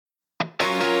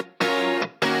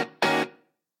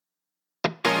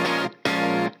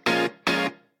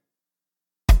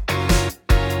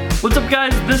What's up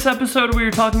guys, this episode we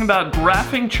are talking about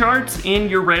graphing charts in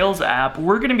your Rails app.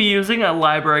 We're going to be using a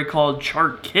library called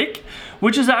Chartkick,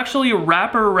 which is actually a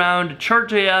wrapper around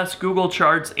Chart.js, Google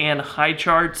Charts, and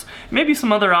HiCharts. Maybe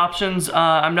some other options,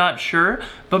 I'm not sure.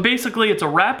 But basically it's a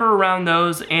wrapper around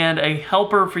those and a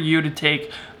helper for you to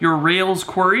take your Rails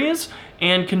queries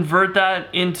and convert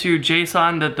that into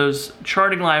JSON that those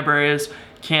charting libraries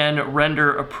can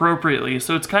render appropriately.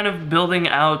 So it's kind of building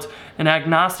out an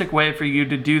agnostic way for you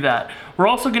to do that. We're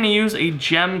also going to use a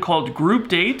gem called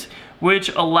Groupdate, which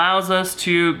allows us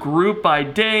to group by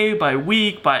day, by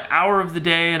week, by hour of the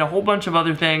day, and a whole bunch of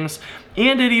other things.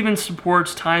 And it even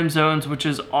supports time zones, which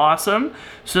is awesome.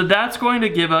 So that's going to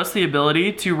give us the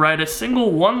ability to write a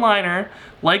single one-liner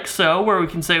like so, where we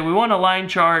can say we want a line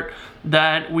chart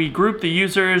that we group the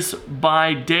users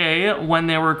by day when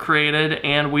they were created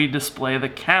and we display the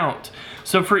count.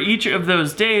 So for each of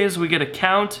those days we get a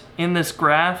count in this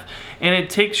graph, and it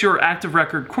takes your active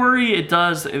record query, it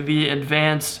does the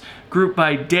advanced group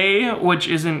by day, which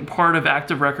isn't part of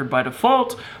active record by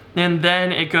default, and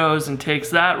then it goes and takes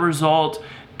that result,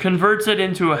 converts it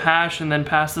into a hash, and then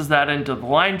passes that into the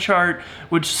line chart,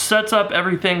 which sets up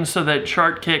everything so that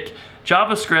Chartkick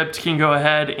JavaScript can go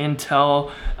ahead and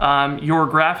tell your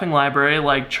graphing library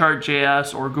like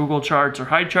Chart.js or Google Charts or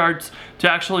HiCharts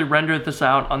to actually render this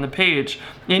out on the page.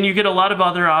 And you get a lot of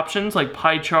other options like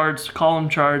pie charts, column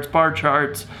charts, bar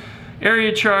charts,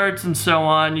 area charts, and so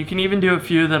on. You can even do a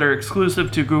few that are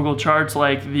exclusive to Google Charts,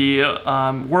 like the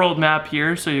world map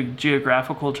here, so your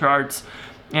geographical charts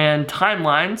and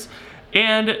timelines.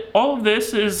 And all of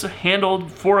this is handled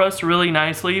for us really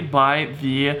nicely by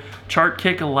the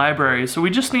Chartkick library. So we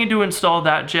just need to install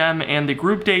that gem and the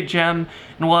Groupdate gem,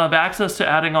 and we'll have access to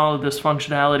adding all of this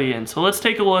functionality in. So let's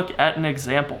take a look at an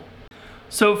example.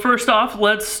 So first off,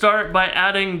 let's start by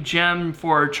adding gem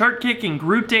for Chartkick and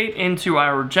Groupdate into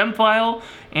our gem file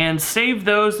and save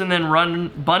those and then run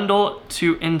bundle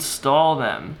to install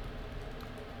them.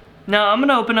 Now I'm going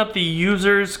to open up the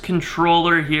users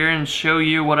controller here and show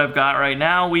you what I've got right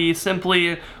now. We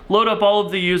simply load up all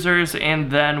of the users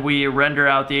and then we render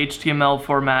out the HTML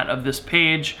format of this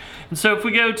page. And so if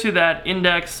we go to that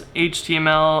index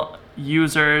HTML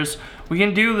users, we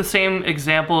can do the same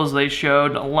example as they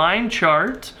showed. Line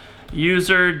chart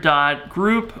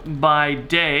user.group by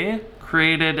day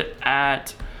created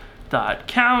at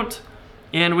 .count,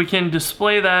 and we can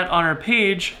display that on our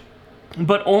page,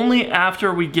 but only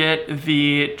after we get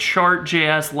the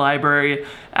Chart.js library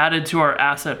added to our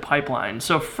asset pipeline.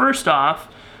 So first off,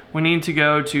 we need to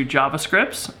go to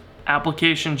JavaScripts,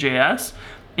 application.js,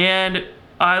 and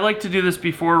I like to do this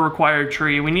before required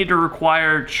tree. We need to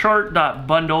require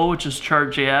chart.bundle, which is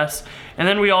Chart.js, and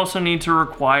then we also need to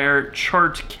require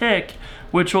Chartkick,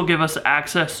 which will give us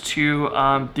access to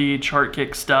the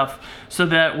Chartkick stuff, so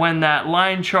that when that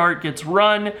line chart gets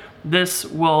run, this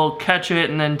will catch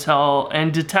it and then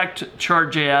detect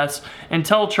Chart.js and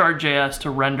tell Chart.js to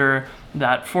render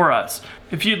that for us.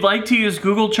 If you'd like to use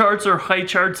Google Charts or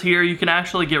HiCharts here, you can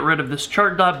actually get rid of this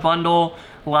chart.bundle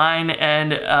line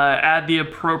and add the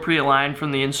appropriate line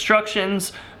from the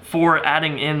instructions for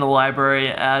adding in the library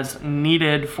as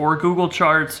needed for Google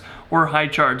Charts or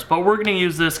HiCharts. But we're going to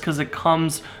use this because it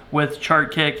comes with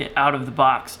Chartkick out of the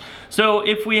box. So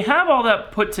if we have all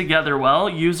that put together well,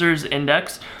 users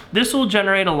index, this will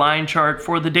generate a line chart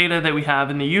for the data that we have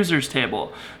in the users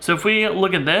table. So if we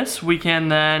look at this, we can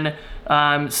then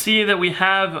see that we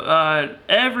have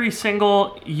every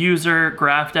single user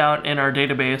graphed out in our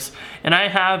database. And I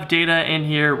have data in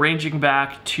here ranging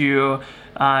back to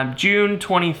June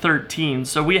 2013.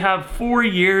 So we have 4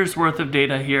 years worth of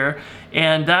data here,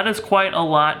 and that is quite a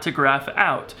lot to graph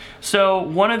out. So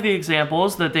one of the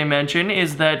examples that they mention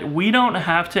is that we don't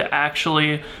have to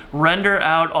actually render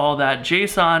out all that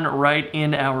JSON right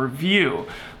in our view.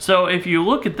 So if you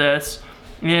look at this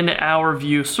in our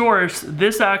view source,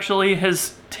 this actually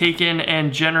has taken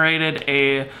and generated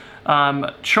a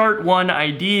chart1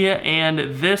 ID, and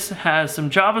this has some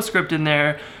JavaScript in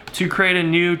there to create a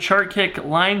new Chartkick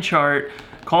line chart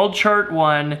called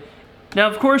chart1. Now,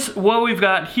 of course, what we've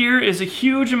got here is a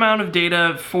huge amount of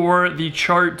data for the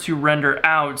chart to render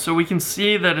out. So we can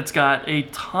see that it's got a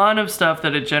ton of stuff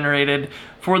that it generated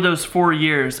for those 4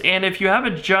 years. And if you have a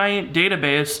giant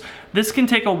database, this can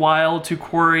take a while to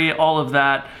query all of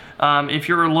that if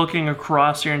you're looking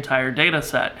across your entire data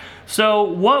set. So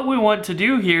what we want to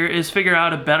do here is figure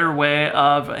out a better way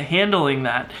of handling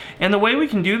that. And the way we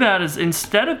can do that is,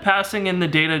 instead of passing in the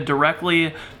data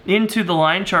directly into the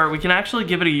line chart, we can actually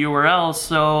give it a URL.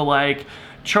 So like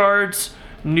charts,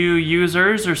 new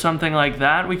users, or something like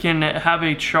that. We can have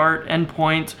a chart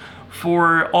endpoint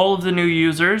for all of the new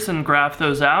users and graph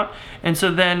those out. And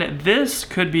so then this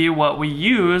could be what we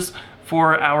use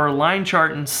for our line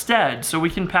chart instead. So we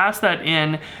can pass that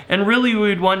in, and really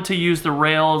we'd want to use the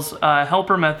Rails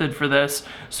helper method for this.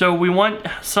 So we want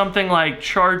something like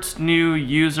charts new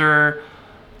users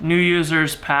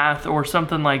path or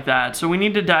something like that. So we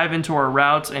need to dive into our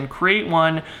routes and create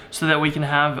one so that we can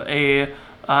have a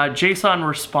JSON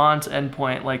response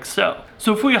endpoint like so.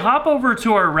 So if we hop over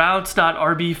to our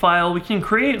routes.rb file, we can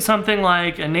create something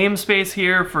like a namespace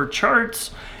here for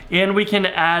charts, and we can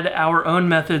add our own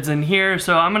methods in here.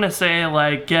 So I'm gonna say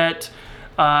like get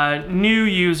new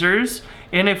users,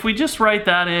 and if we just write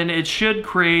that in, it should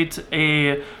create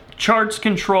a charts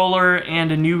controller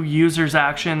and a new users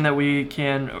action that we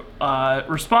can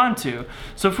respond to.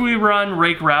 So if we run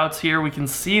rake routes here, we can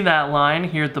see that line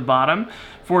here at the bottom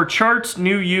for charts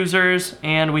new users,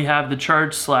 and we have the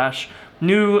charts slash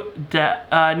new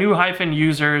hyphen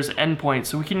users endpoint.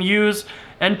 So we can use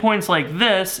endpoints like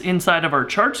this inside of our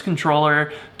charts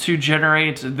controller to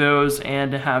generate those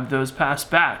and have those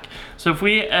passed back. So if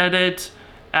we edit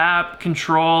app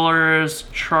controllers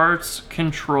charts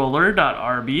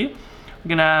controller.rb, we're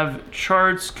gonna have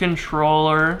charts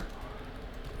controller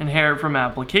inherit from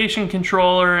application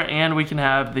controller, and we can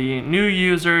have the new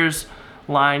users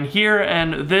line here,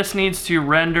 and this needs to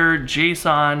render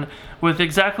JSON with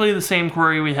exactly the same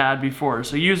query we had before.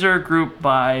 So user group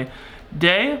by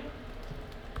day,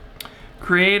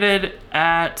 created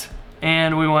at,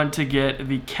 and we want to get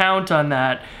the count on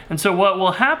that. And so what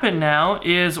will happen now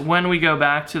is when we go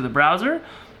back to the browser,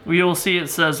 we will see it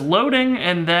says loading,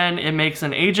 and then it makes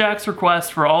an AJAX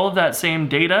request for all of that same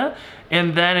data,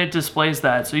 and then it displays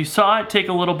that. So you saw it take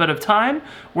a little bit of time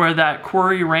where that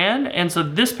query ran, and so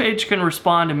this page can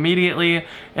respond immediately,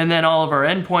 and then all of our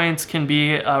endpoints can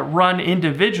be run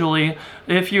individually.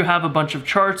 If you have a bunch of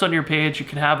charts on your page, you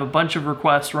can have a bunch of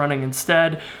requests running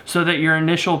instead, so that your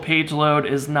initial page load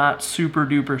is not super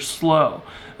duper slow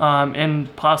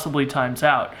and possibly times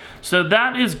out. So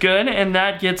that is good, and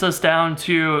that gets us down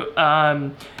to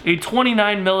a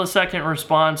 29 millisecond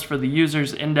response for the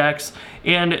user's index,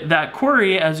 and that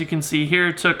query, as you can see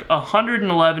here, took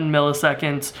 111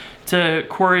 milliseconds to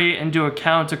query and do a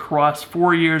count across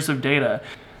 4 years of data.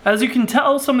 As you can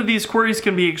tell, some of these queries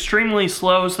can be extremely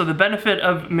slow, so the benefit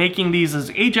of making these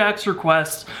as AJAX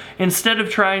requests instead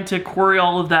of trying to query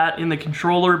all of that in the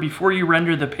controller before you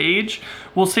render the page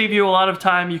will save you a lot of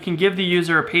time. You can give the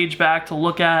user a page back to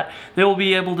look at. They will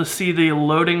be able to see the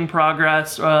loading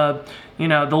progress, the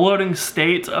loading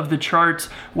state of the charts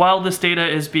while this data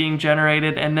is being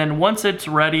generated, and then once it's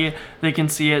ready, they can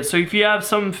see it. So if you have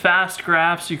some fast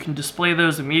graphs, you can display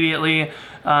those immediately.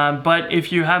 But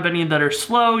if you have any that are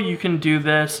slow, you can do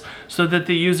this so that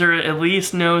the user at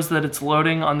least knows that it's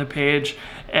loading on the page,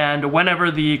 and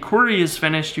whenever the query is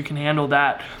finished, you can handle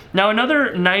that. Now,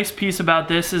 another nice piece about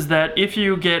this is that if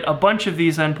you get a bunch of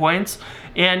these endpoints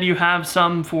and you have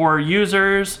some for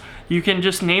users, you can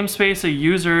just namespace a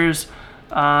users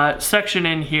section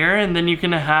in here, and then you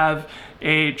can have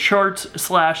a charts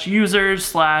slash users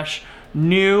slash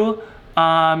new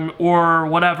or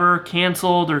whatever,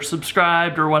 canceled or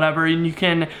subscribed or whatever, and you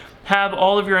can have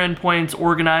all of your endpoints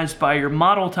organized by your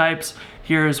model types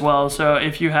here as well. So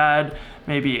if you had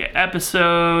maybe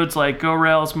episodes like Go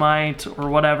Rails Might or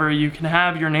whatever, you can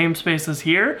have your namespaces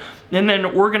here and then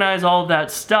organize all of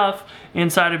that stuff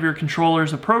inside of your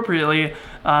controllers appropriately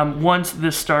once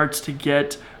this starts to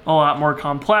get a lot more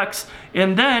complex.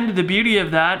 And then the beauty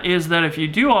of that is that if you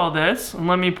do all this, and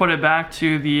let me put it back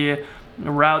to the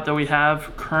route that we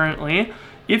have currently,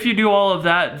 if you do all of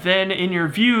that, then in your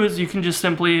views, you can just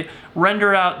simply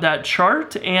render out that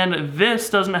chart, and this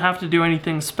doesn't have to do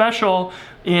anything special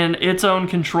in its own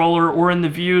controller or in the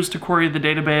views to query the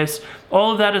database.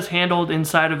 All of that is handled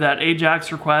inside of that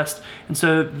AJAX request, and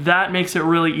so that makes it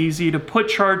really easy to put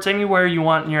charts anywhere you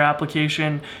want in your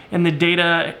application, and the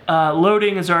data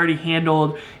loading is already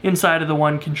handled inside of the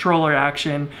one controller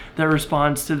action that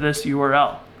responds to this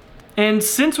URL. And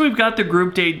since we've got the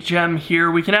group date gem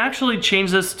here, we can actually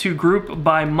change this to group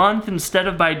by month instead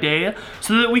of by day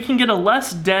so that we can get a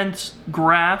less dense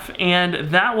graph,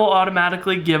 and that will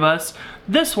automatically give us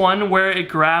this one where it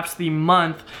graphs the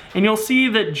month. And you'll see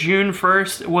that June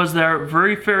 1st was their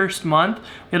very first month.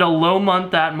 We had a low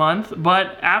month that month,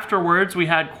 but afterwards we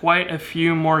had quite a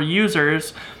few more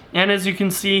users. And as you can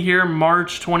see here,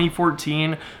 March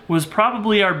 2014 was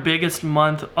probably our biggest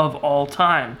month of all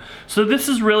time. So this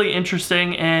is really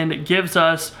interesting and gives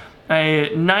us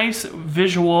a nice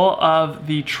visual of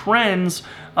the trends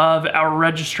of our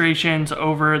registrations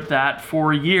over that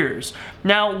 4 years.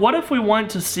 Now, what if we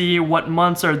want to see what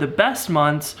months are the best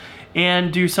months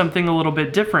and do something a little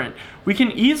bit different. We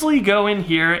can easily go in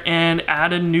here and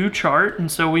add a new chart,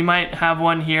 and so we might have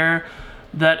one here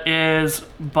that is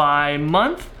by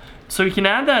month. So we can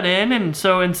add that in, and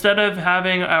so instead of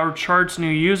having our chart's new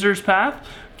users path,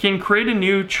 we can create a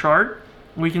new chart.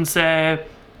 We can say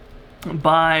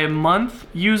by month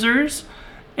users,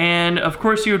 and of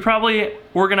course you would probably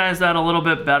organize that a little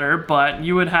bit better, but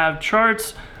you would have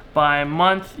charts by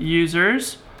month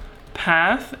users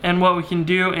path, and what we can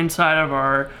do inside of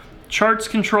our charts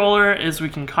controller is we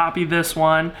can copy this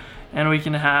one and we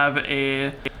can have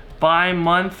a by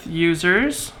month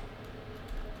users,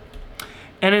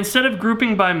 and instead of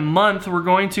grouping by month, we're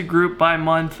going to group by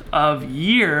month of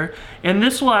year, and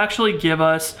this will actually give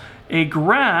us a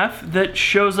graph that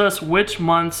shows us which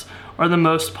months are the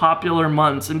most popular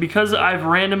months. And because I've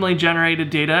randomly generated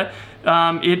data,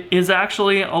 it is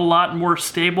actually a lot more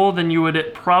stable than you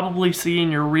would probably see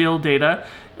in your real data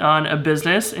on a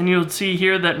business. And you'll see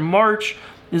here that March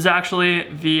is actually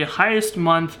the highest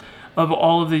month of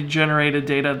all of the generated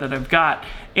data that I've got.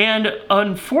 And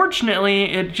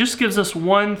unfortunately, it just gives us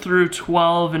 1 through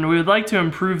 12, and we would like to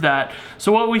improve that.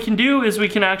 So what we can do is we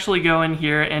can actually go in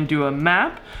here and do a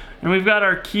map, and we've got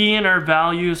our key and our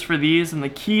values for these, and the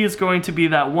key is going to be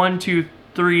that 1, 2,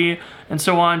 3, and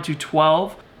so on to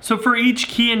 12. So for each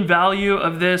key and value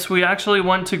of this, we actually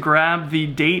want to grab the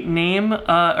date name,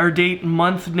 or date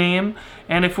month name,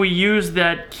 and if we use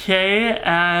that K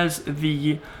as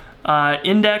the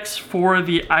index for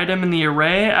the item in the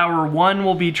array, our 1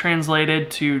 will be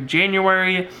translated to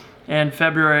January and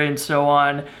February and so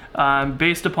on,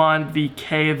 based upon the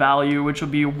K value, which will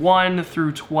be 1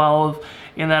 through 12,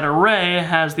 and that array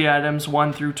has the items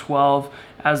 1 through 12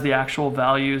 as the actual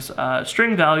values,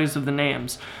 string values of the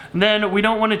names. And then we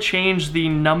don't want to change the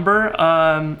number,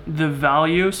 the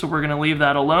value, so we're going to leave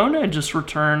that alone and just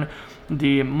return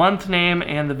the month name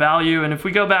and the value. And if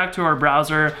we go back to our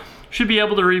browser, should be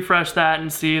able to refresh that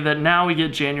and see that now we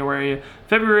get January,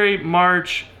 February,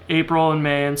 March, April, and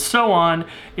May, and so on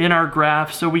in our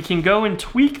graph. So we can go and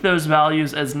tweak those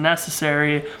values as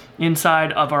necessary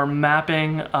inside of our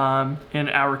mapping in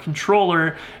our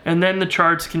controller, and then the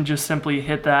charts can just simply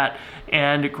hit that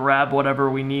and grab whatever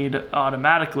we need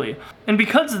automatically. And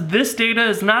because this data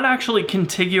is not actually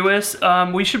contiguous,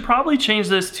 we should probably change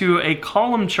this to a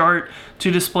column chart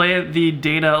to display the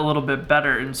data a little bit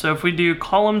better. And so if we do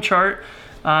column chart,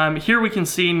 here we can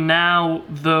see now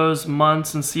those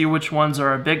months and see which ones are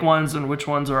our big ones and which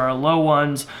ones are our low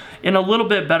ones in a little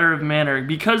bit better of manner.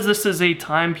 Because this is a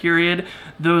time period,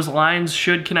 those lines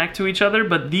should connect to each other,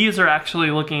 but these are actually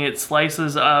looking at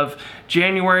slices of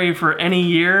January for any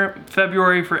year,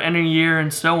 February for any year,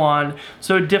 and so on.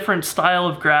 So a different style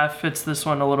of graph fits this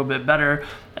one a little bit better.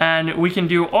 And we can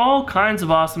do all kinds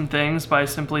of awesome things by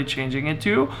simply changing it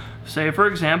to, say for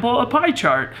example, a pie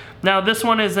chart. Now this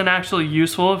one isn't actually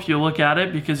useful if you look at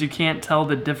it because you can't tell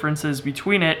the differences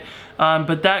between it,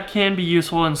 but that can be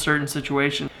useful in certain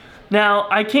situations. Now,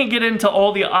 I can't get into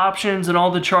all the options and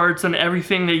all the charts and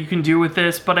everything that you can do with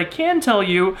this, but I can tell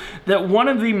you that one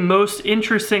of the most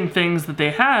interesting things that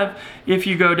they have, if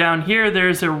you go down here,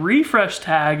 there's a refresh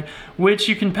tag, which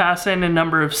you can pass in a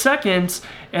number of seconds,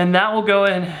 and that will go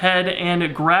ahead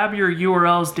and grab your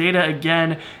URL's data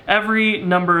again every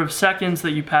number of seconds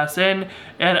that you pass in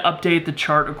and update the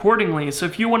chart accordingly. So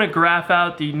if you want to graph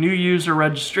out the new user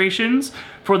registrations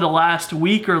for the last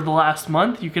week or the last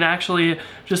month, you can actually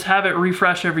just have it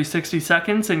refresh every 60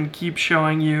 seconds and keep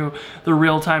showing you the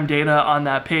real-time data on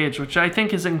that page, which I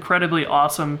think is incredibly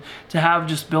awesome to have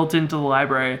just built into the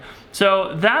library.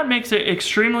 So that makes it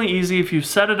extremely easy if you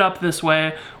set it up this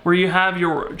way, where you have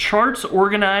your charts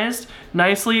organized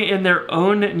nicely in their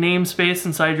own namespace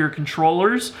inside your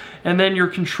controllers, and then your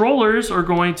controllers are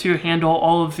going to handle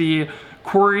all of the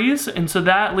queries, and so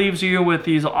that leaves you with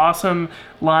these awesome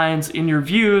lines in your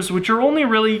views, which are only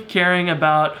really caring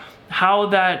about how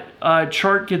that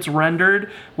chart gets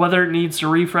rendered, whether it needs to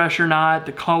refresh or not,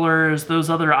 the colors, those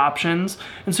other options.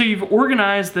 And so you've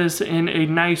organized this in a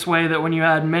nice way that when you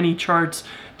add many charts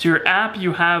to your app,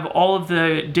 you have all of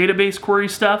the database query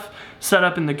stuff set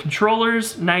up in the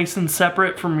controllers, nice and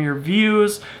separate from your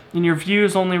views, and your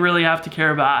views only really have to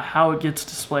care about how it gets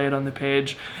displayed on the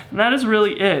page. And that is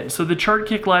really it. So the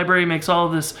Chartkick library makes all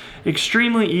of this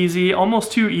extremely easy,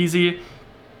 almost too easy.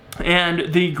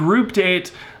 And the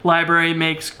Groupdate library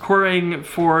makes querying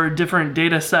for different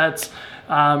data sets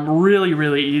really,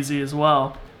 really easy as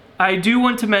well. I do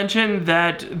want to mention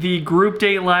that the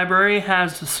Groupdate library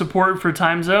has support for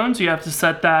time zones. You have to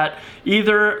set that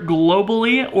either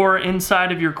globally or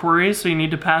inside of your queries, so you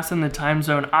need to pass in the time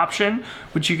zone option,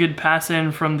 which you could pass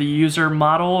in from the user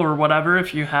model or whatever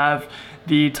if you have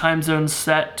the time zone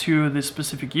set to the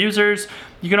specific users.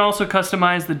 You can also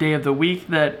customize the day of the week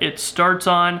that it starts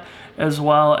on as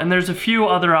well, and there's a few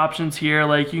other options here,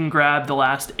 like you can grab the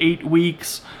last 8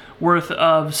 weeks worth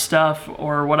of stuff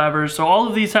or whatever. So all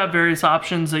of these have various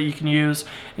options that you can use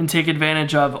and take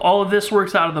advantage of. All of this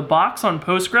works out of the box on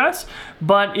Postgres,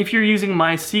 but if you're using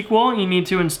MySQL, you need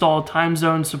to install time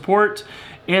zone support.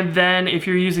 And then if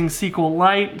you're using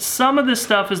SQLite, some of this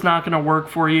stuff is not going to work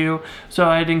for you. So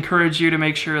I'd encourage you to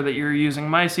make sure that you're using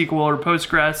MySQL or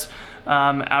Postgres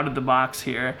out of the box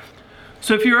here.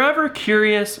 So if you're ever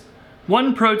curious,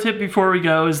 one pro tip before we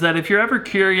go is that if you're ever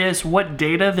curious what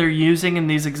data they're using in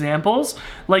these examples,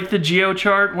 like the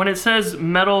GeoChart, when it says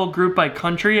metal group by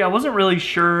country, I wasn't really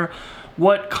sure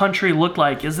what country looked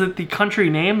like. Is it the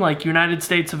country name, like United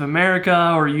States of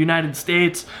America or United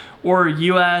States or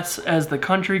US as the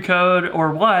country code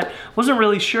or what? Wasn't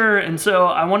really sure, and so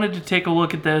I wanted to take a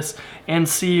look at this and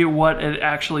see what it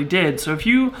actually did. So if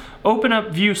you open up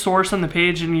view source on the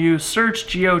page and you search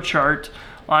GeoChart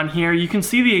on here, you can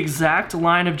see the exact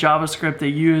line of JavaScript they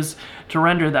use to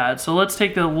render that. So let's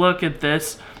take a look at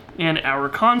this in our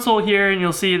console here, and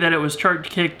you'll see that it was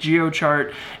Chartkick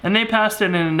GeoChart, and they passed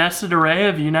in a nested array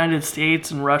of United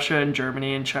States and Russia and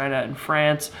Germany and China and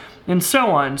France and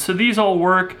so on. So these all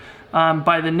work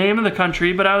by the name of the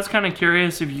country, but I was kind of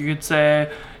curious if you could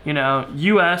say, you know,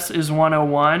 US is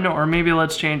 101, or maybe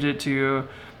let's change it to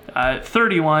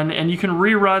 31, and you can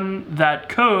rerun that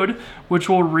code, which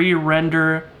will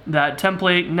re-render that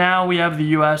template. Now we have the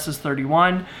US as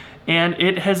 31, and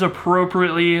it has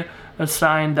appropriately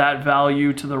assigned that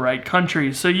value to the right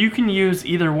country. So you can use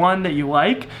either one that you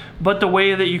like, but the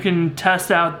way that you can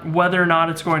test out whether or not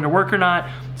it's going to work or not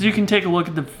is you can take a look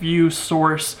at the view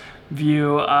source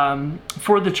view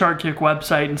for the Chartkick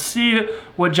website and see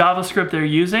what JavaScript they're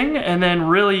using, and then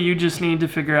really you just need to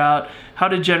figure out how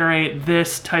to generate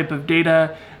this type of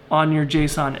data on your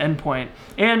JSON endpoint.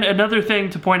 And another thing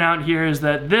to point out here is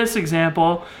that this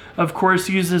example, of course,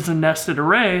 uses a nested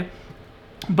array,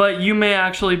 but you may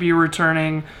actually be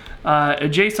returning a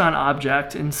JSON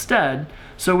object instead.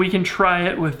 So we can try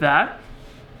it with that,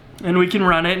 and we can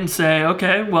run it and say,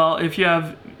 okay, well, if you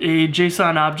have a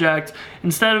JSON object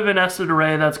instead of a nested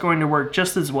array, that's going to work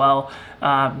just as well,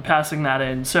 passing that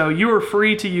in. So you are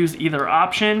free to use either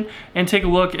option and take a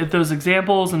look at those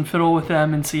examples and fiddle with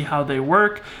them and see how they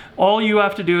work. All you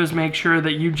have to do is make sure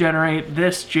that you generate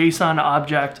this JSON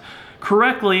object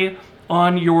correctly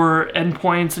on your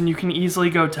endpoints, and you can easily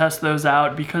go test those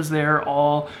out because they're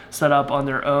all set up on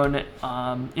their own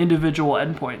individual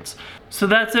endpoints. So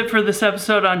that's it for this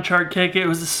episode on Chartkick. It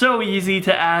was so easy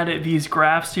to add these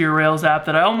graphs to your Rails app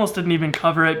that I almost didn't even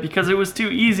cover it because it was too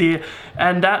easy,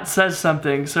 and that says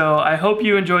something. So I hope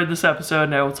you enjoyed this episode,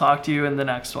 and I will talk to you in the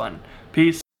next one.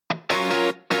 Peace.